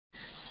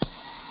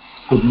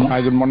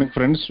Hi, good morning,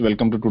 friends.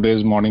 Welcome to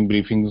today's morning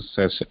briefing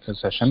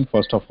session.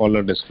 First of all,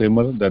 a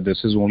disclaimer that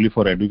this is only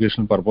for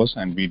educational purpose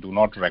and we do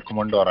not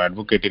recommend or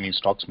advocate any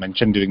stocks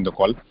mentioned during the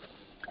call.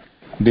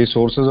 The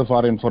sources of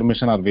our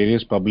information are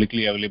various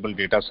publicly available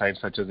data sites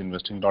such as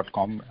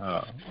investing.com,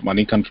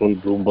 Money Control,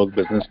 Bloomberg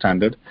Business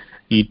Standard,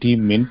 ET,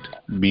 Mint,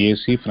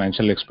 BAC,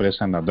 Financial Express,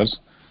 and others.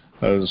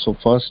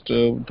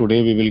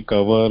 Today we will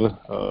cover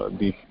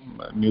the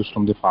news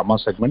from the pharma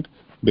segment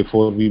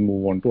before we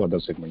move on to other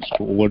segments.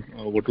 So over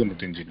to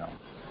Nitinji now.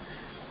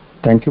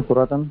 Thank you,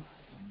 Puratan.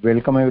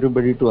 Welcome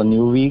everybody to a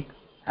new week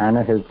and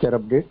a healthcare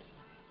update.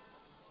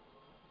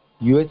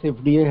 US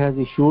FDA has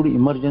issued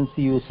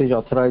emergency usage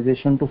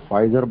authorization to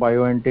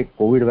Pfizer-BioNTech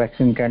COVID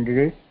vaccine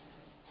candidate.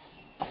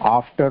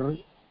 After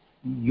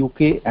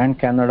UK and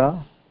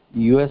Canada,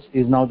 US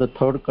is now the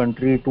third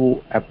country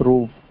to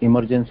approve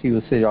emergency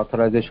usage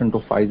authorization to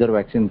Pfizer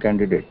vaccine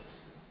candidate.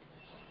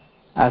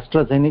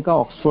 AstraZeneca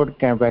Oxford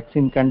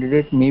vaccine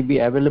candidate may be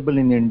available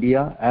in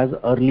India as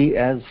early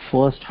as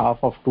first half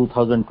of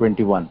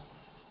 2021.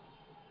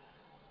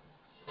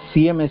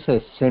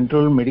 CMSS,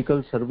 Central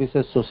Medical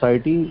Services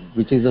Society,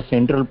 which is a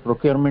central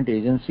procurement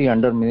agency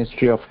under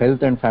Ministry of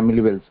Health and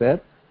Family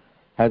Welfare,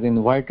 has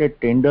invited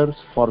tenders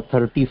for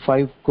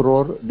 35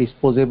 crore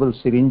disposable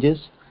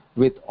syringes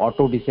with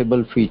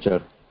auto-disable feature.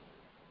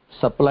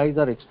 Supplies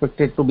are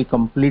expected to be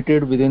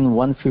completed within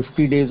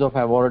 150 days of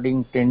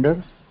awarding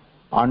tender.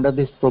 Under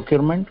this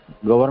procurement,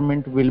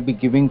 government will be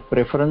giving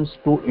preference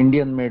to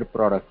Indian-made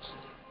products.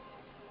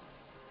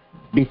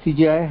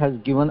 DCGI has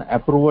given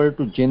approval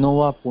to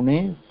Genova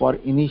Pune for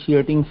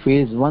initiating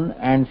phase 1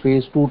 and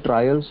phase 2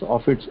 trials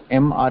of its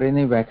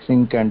mRNA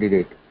vaccine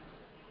candidate.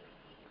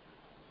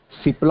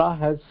 Cipla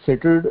has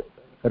settled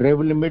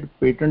Revlimid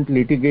patent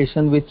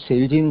litigation with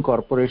Celgene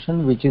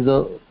Corporation, which is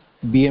a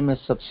BMS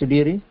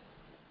subsidiary.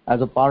 As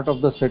a part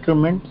of the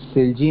settlement,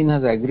 Celgene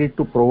has agreed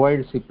to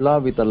provide Cipla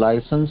with a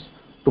license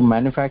to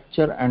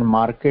manufacture and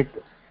market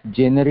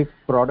generic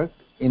product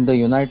in the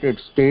United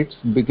States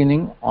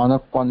beginning on a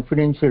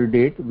confidential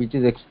date, which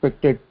is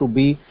expected to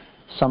be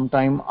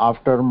sometime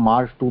after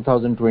March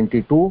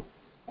 2022,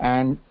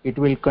 and it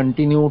will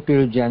continue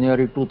till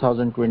January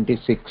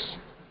 2026.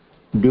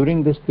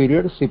 During this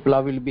period,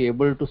 Cipla will be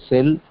able to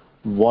sell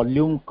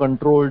volume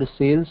controlled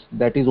sales,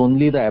 that is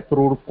only the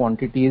approved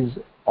quantities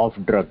of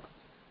drug.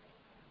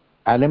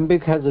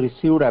 Alembic has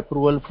received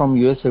approval from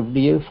US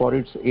FDA for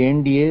its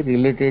ANDA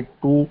related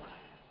to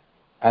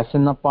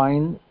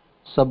asenapine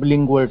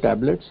sublingual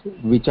tablets,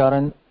 which are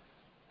an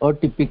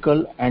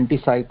atypical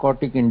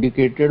antipsychotic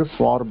indicated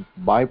for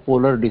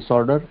bipolar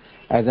disorder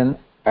as an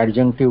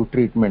adjunctive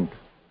treatment.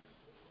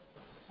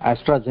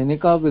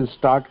 AstraZeneca will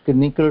start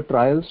clinical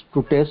trials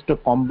to test a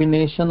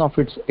combination of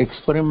its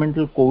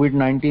experimental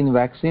COVID-19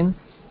 vaccine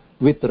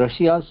with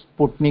Russia's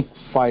Sputnik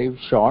V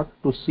shot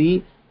to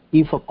see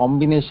if a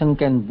combination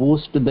can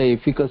boost the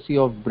efficacy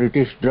of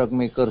British drug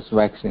maker's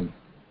vaccine.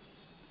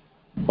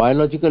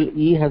 Biological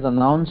E has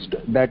announced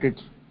that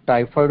its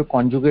typhoid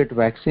conjugate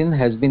vaccine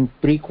has been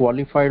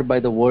pre-qualified by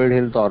the World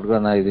Health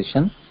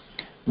Organization.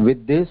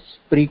 With this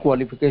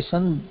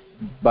pre-qualification,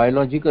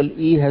 Biological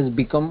E has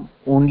become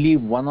only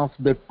one of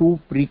the two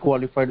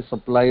pre-qualified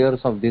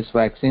suppliers of this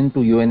vaccine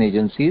to UN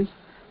agencies.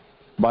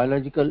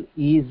 Biological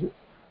E's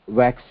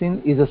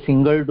vaccine is a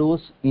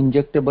single-dose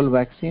injectable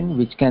vaccine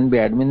which can be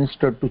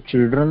administered to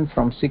children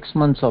from 6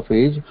 months of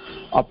age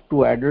up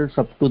to adults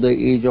up to the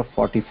age of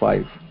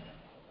 45.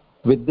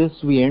 With this,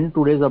 we end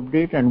today's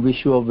update and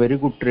wish you a very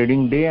good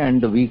trading day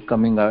and the week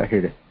coming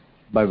ahead.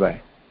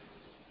 Bye-bye.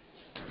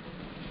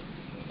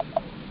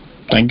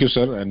 Thank you,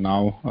 sir. And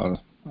now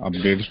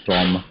updates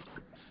from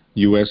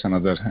US and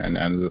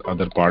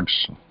other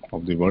parts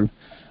of the world.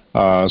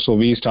 So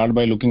we start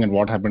by looking at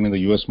what happened in the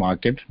US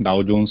market.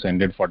 Dow Jones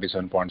ended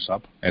 47 points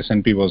up.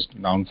 S&P was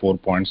down 4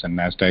 points and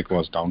Nasdaq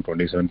was down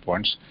 27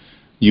 points.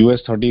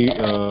 US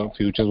 30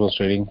 futures was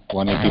trading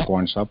 180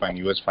 points up and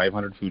US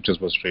 500 futures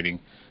was trading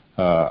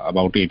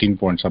about 18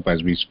 points up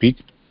as we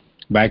speak.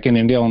 Back in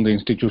India on the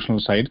institutional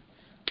side,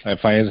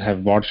 FIs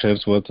have bought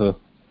shares worth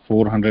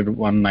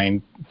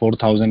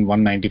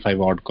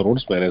 4,195 odd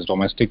crores, whereas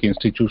domestic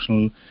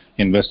institutional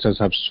investors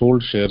have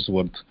sold shares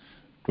worth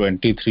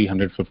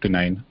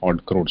 2,359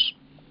 odd crores.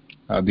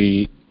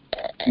 The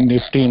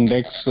Nifty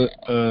index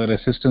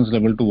resistance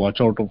level to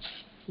watch out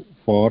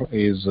for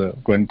is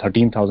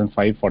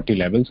 13,540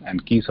 levels,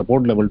 and key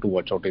support level to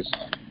watch out is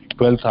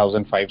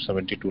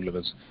 12,572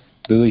 levels.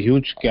 There is a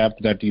huge gap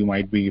that you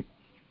might be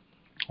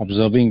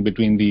observing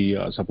between the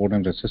support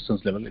and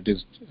resistance level. It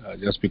is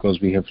just because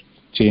we have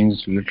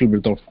changed a little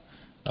bit of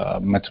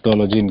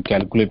methodology in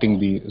calculating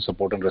the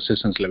support and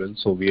resistance level.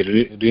 So we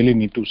really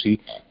need to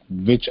see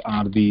which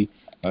are the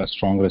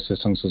strong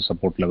resistance and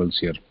support levels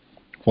here.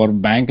 For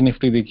Bank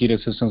Nifty, the key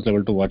resistance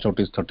level to watch out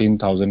is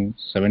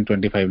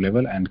 13,725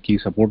 level and key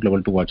support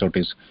level to watch out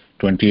is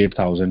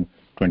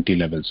 28,020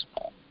 levels.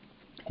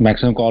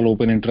 Maximum call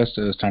open interest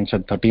stands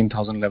at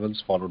 13,000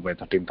 levels, followed by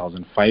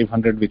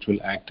 13,500, which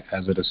will act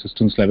as a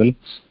resistance level.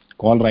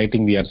 Call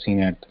writing we are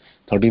seeing at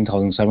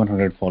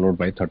 13,700 followed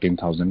by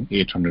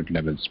 13,800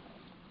 levels.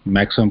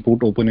 Maximum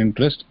put open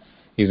interest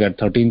is at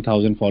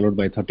 13,000 followed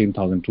by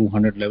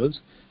 13,200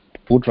 levels.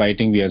 Put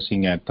writing we are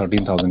seeing at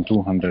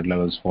 13,200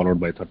 levels followed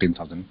by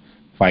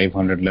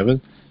 13,500 levels.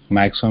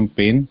 Maximum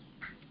pain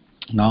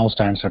now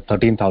stands at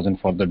 13,000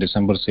 for the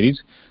December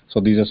series. So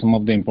these are some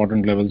of the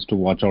important levels to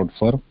watch out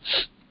for.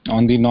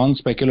 On the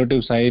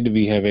non-speculative side,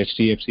 we have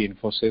HDFC,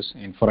 Infosys,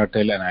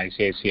 Infratel and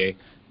ICICI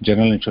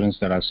General Insurance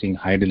that are seeing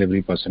high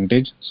delivery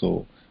percentage.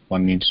 So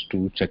one needs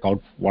to check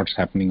out what's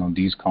happening on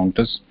these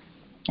counters.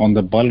 On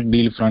the bulk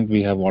deal front,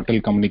 we have Hotel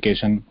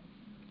Communication,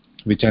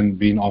 which has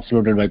been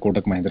offloaded by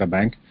Kotak Mahindra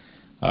Bank.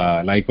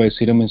 Likewise,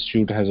 Serum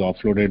Institute has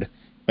offloaded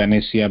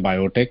Panacea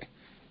Biotech.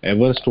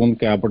 Everstone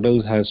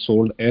Capital has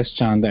sold S.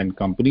 Chand and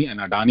Company, and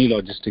Adani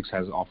Logistics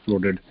has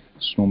offloaded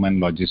Snowman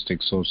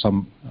Logistics. So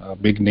some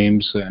big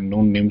names and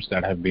known names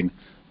that have been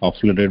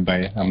offloaded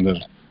by other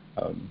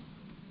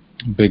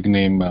big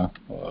name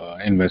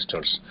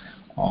investors.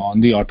 On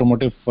the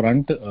automotive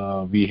front,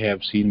 we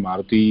have seen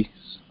Maruti's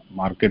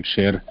market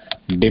share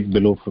dip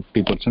below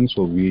 50%.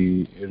 So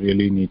we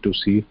really need to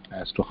see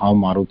as to how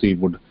Maruti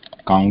would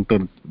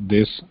counter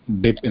this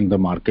dip in the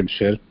market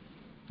share.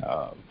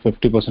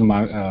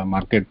 50%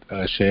 market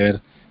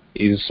share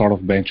is sort of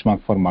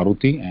benchmark for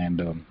Maruti,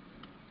 and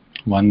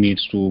one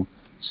needs to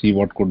see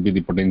what could be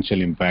the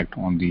potential impact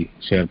on the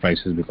share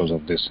prices because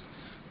of this.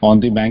 On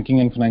the banking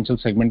and financial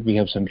segment, we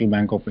have Central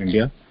Bank of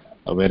India,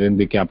 wherein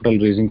the capital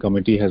raising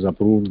committee has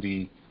approved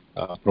the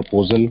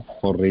proposal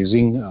for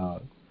raising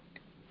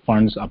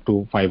funds up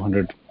to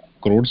 500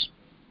 crores.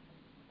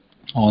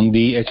 On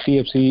the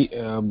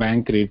HDFC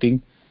Bank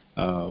rating,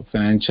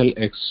 Financial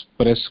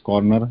Express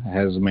Corner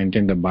has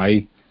maintained a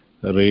buy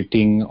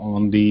rating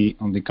on the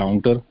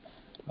counter.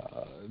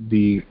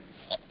 The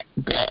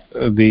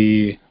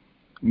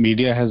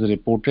media has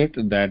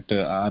reported that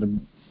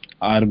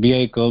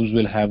RBI curves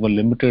will have a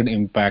limited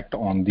impact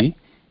on the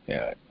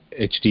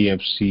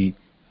HDFC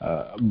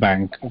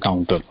Bank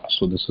counter.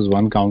 So this is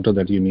one counter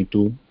that you need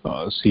to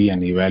see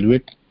and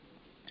evaluate.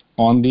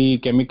 On the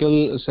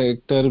chemical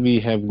sector, we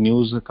have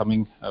news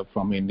coming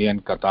from India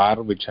and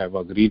Qatar, which have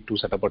agreed to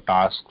set up a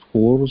task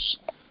force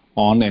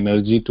on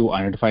energy to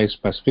identify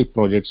specific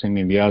projects in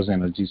India's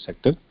energy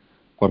sector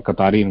for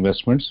Qatari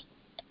investments.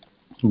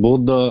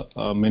 Both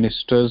the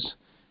ministers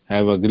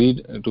have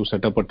agreed to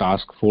set up a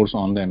task force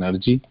on the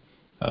energy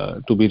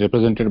to be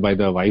represented by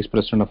the Vice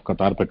President of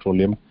Qatar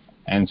Petroleum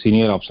and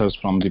senior officers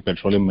from the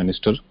Petroleum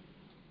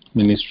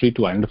Ministry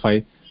to identify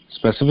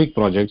specific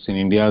projects in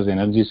India's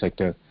energy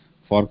sector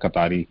for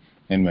Qatari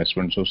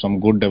investment. So some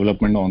good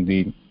development on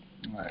the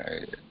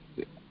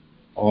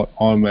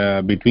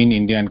between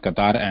India and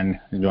Qatar, and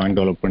joint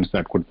developments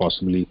that could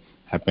possibly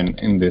happen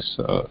in this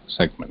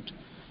segment.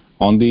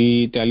 On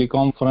the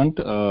telecom front,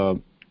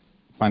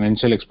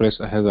 Financial Express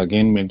has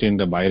again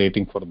maintained a buy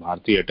rating for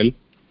Bharti Airtel.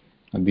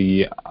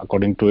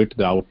 According to it,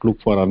 the outlook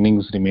for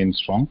earnings remains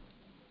strong,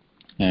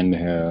 and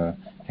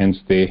hence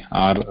they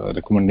are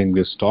recommending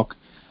this stock.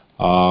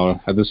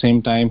 At the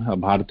same time,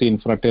 Bharti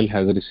Infratel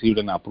has received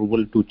an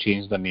approval to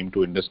change the name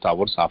to Indus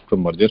Towers after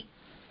merger.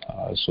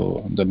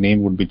 So the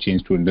name would be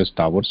changed to Indus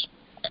Towers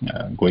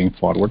going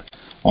forward.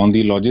 On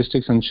the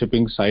logistics and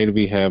shipping side,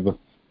 we have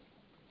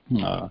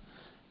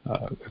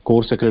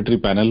core secretary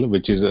panel,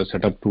 which is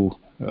set up to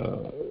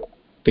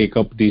take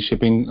up the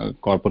shipping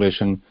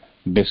corporation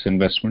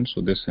disinvestment.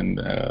 So this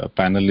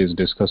panel is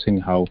discussing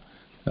how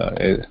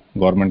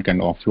government can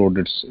offload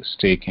its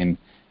stake in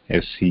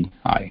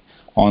SCI.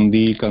 On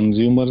the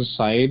consumer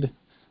side,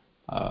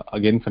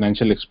 again,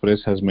 Financial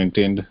Express has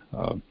maintained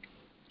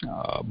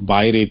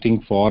buy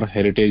rating for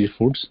Heritage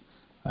Foods,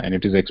 and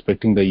it is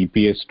expecting the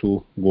EPS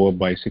to go up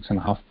by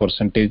 6.5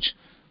 percentage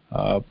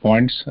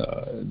points.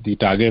 The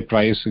target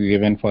price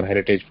given for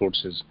Heritage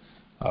Foods is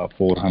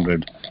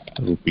 400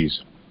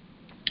 rupees.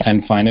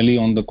 And finally,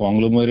 on the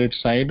conglomerate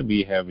side,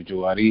 we have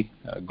Zuari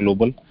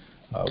Global,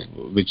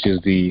 which is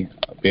the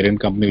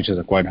parent company which has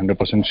acquired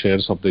 100%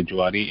 shares of the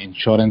Zuari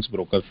insurance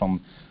broker from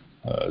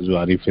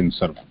Zuari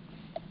Finserv.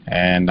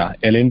 And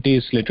L&T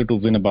is slated to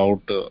win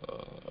about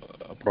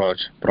a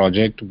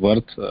project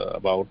worth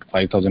about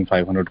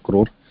 5,500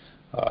 crore,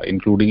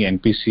 including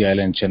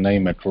NPCIL and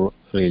Chennai Metro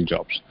Rail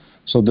jobs.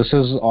 So this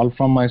is all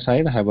from my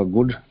side. Have a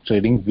good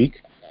trading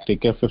week.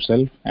 Take care of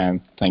yourself,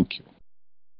 and thank you.